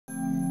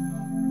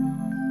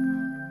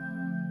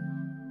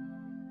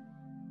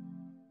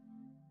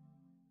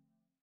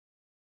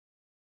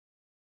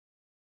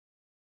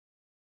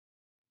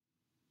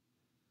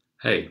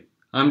Hey,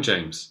 I'm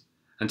James,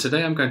 and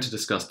today I'm going to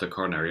discuss the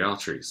coronary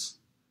arteries.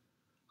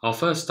 I'll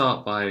first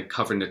start by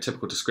covering the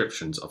typical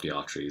descriptions of the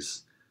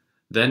arteries,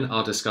 then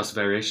I'll discuss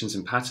variations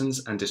in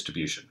patterns and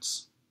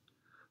distributions.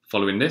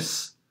 Following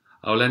this,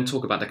 I'll then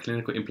talk about the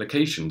clinical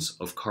implications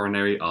of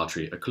coronary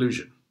artery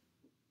occlusion.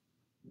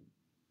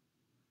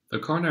 The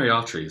coronary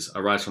arteries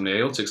arise from the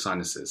aortic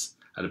sinuses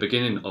at the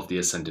beginning of the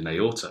ascending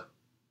aorta.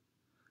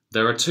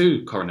 There are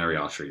two coronary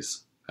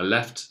arteries, a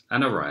left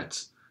and a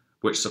right,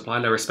 which supply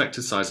their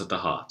respective sides of the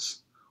heart,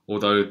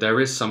 although there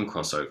is some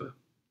crossover.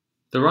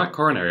 The right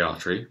coronary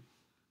artery,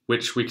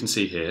 which we can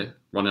see here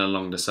running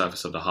along the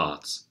surface of the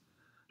heart,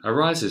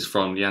 arises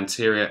from the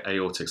anterior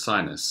aortic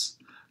sinus,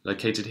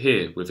 located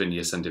here within the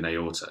ascending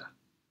aorta.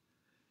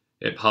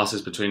 It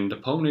passes between the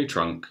pulmonary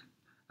trunk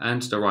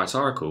and the right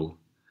auricle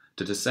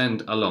to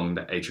descend along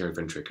the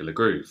atrioventricular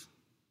groove.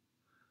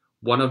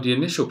 One of the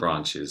initial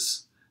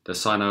branches, the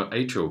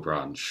sinoatrial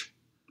branch,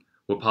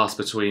 will pass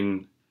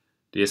between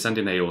the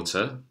ascending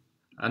aorta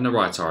and the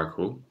right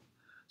auricle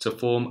to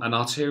form an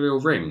arterial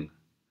ring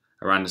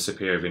around the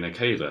superior vena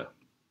cava.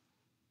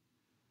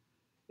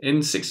 In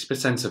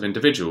 60% of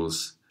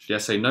individuals, the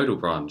SA nodal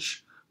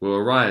branch will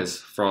arise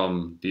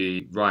from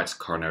the right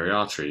coronary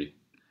artery,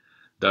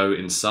 though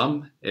in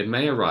some it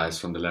may arise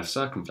from the left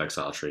circumflex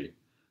artery,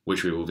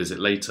 which we will visit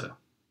later.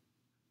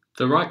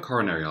 The right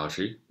coronary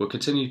artery will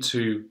continue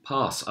to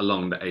pass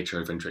along the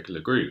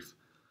atrioventricular groove,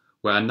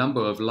 where a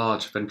number of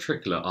large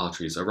ventricular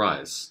arteries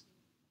arise,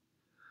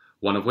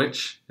 one of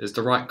which is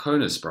the right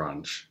conus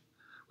branch,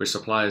 which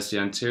supplies the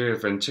anterior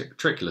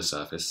ventricular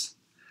surface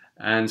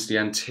and the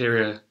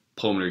anterior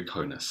pulmonary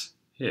conus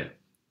here.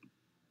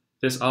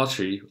 This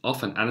artery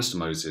often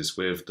anastomoses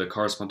with the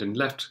corresponding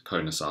left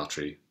conus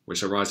artery,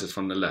 which arises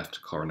from the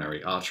left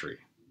coronary artery.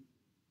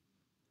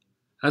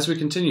 As we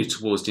continue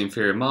towards the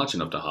inferior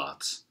margin of the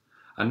heart,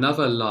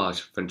 another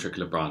large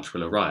ventricular branch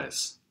will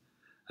arise,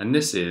 and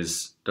this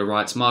is the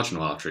right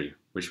marginal artery,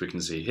 which we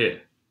can see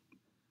here.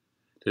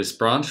 This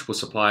branch will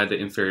supply the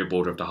inferior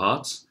border of the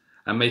heart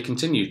and may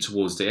continue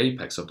towards the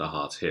apex of the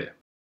heart here.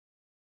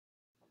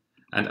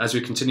 And as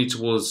we continue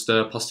towards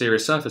the posterior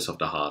surface of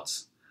the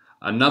heart,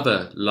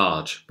 another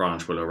large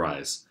branch will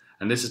arise,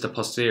 and this is the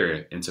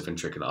posterior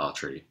interventricular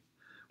artery,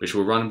 which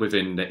will run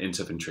within the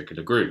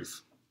interventricular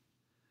groove.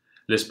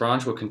 This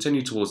branch will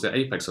continue towards the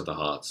apex of the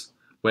heart,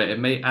 where it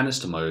may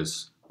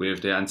anastomose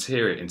with the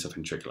anterior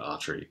interventricular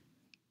artery.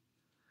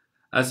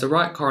 As the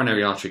right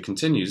coronary artery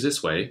continues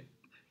this way,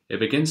 it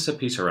begins to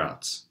peter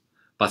out,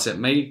 but it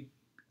may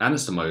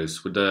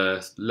anastomose with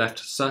the left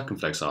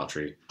circumflex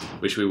artery,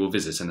 which we will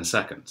visit in a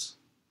second.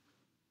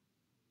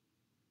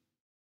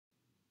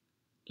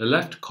 The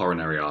left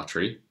coronary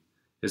artery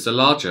is the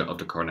larger of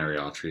the coronary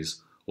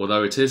arteries,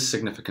 although it is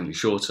significantly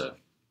shorter.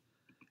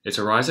 It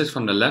arises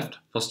from the left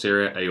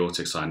posterior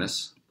aortic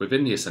sinus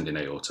within the ascending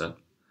aorta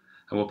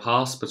and will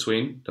pass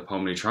between the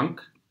pulmonary trunk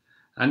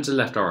and the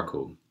left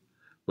auricle,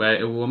 where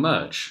it will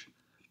emerge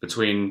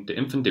between the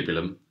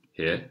infundibulum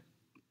here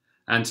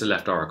and the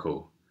left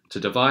auricle to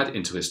divide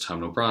into its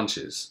terminal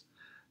branches,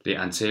 the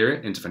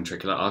anterior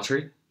interventricular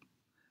artery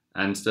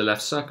and the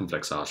left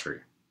circumflex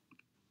artery.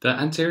 The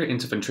anterior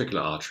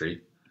interventricular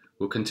artery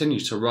will continue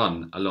to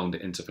run along the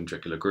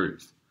interventricular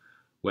groove,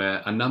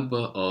 where a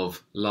number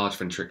of large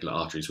ventricular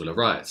arteries will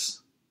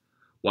arise,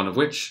 one of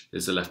which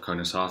is the left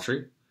conus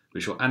artery,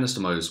 which will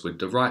anastomose with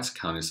the right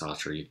conus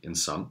artery in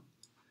some,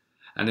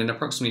 and in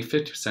approximately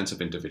 50%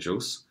 of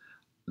individuals,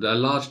 a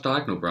large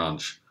diagonal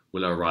branch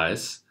will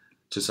arise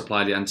to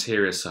supply the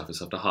anterior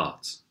surface of the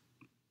heart.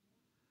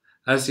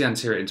 As the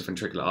anterior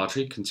interventricular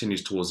artery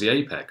continues towards the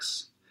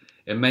apex,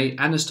 it may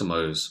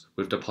anastomose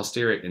with the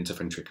posterior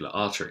interventricular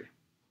artery.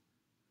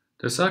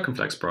 The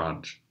circumflex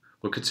branch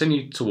will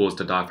continue towards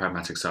the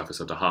diaphragmatic surface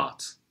of the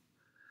heart.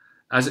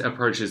 As it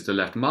approaches the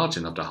left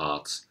margin of the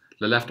heart,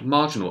 the left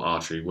marginal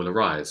artery will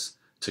arise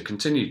to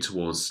continue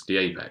towards the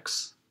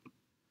apex.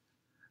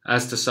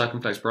 As the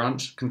circumflex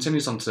branch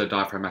continues onto the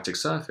diaphragmatic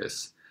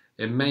surface,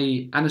 it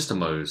may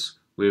anastomose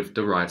with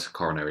the right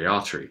coronary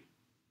artery.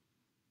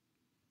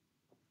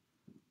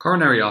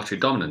 Coronary artery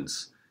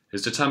dominance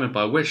is determined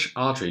by which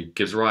artery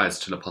gives rise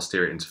to the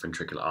posterior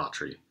interventricular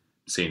artery,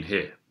 seen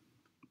here.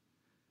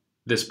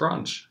 This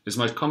branch is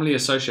most commonly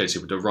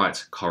associated with the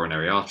right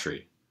coronary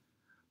artery,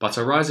 but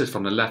arises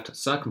from the left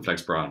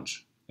circumflex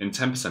branch in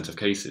 10% of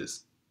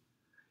cases.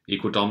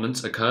 Equal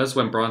dominance occurs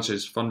when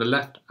branches from the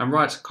left and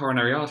right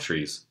coronary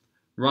arteries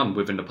run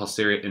within the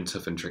posterior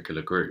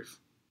interventricular groove.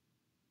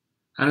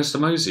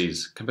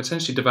 Anastomoses can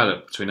potentially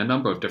develop between a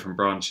number of different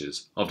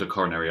branches of the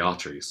coronary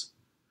arteries.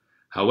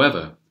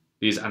 However,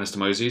 these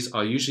anastomoses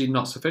are usually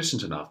not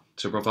sufficient enough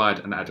to provide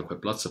an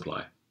adequate blood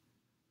supply.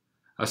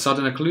 A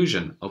sudden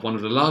occlusion of one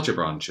of the larger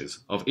branches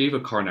of either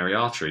coronary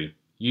artery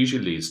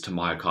usually leads to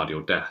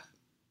myocardial death.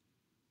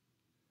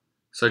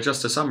 So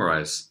just to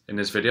summarize, in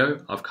this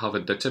video I've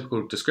covered the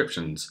typical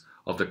descriptions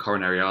of the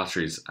coronary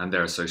arteries and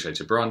their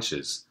associated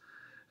branches,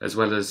 as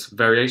well as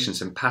variations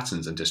in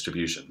patterns and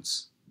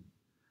distributions.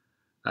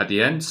 At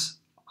the end,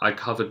 I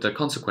covered the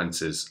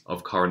consequences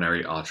of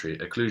coronary artery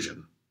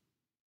occlusion.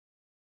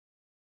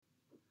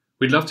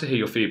 We'd love to hear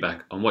your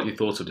feedback on what you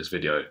thought of this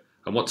video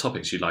and what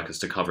topics you'd like us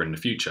to cover in the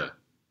future.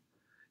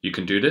 You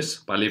can do this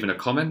by leaving a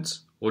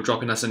comment or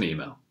dropping us an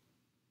email.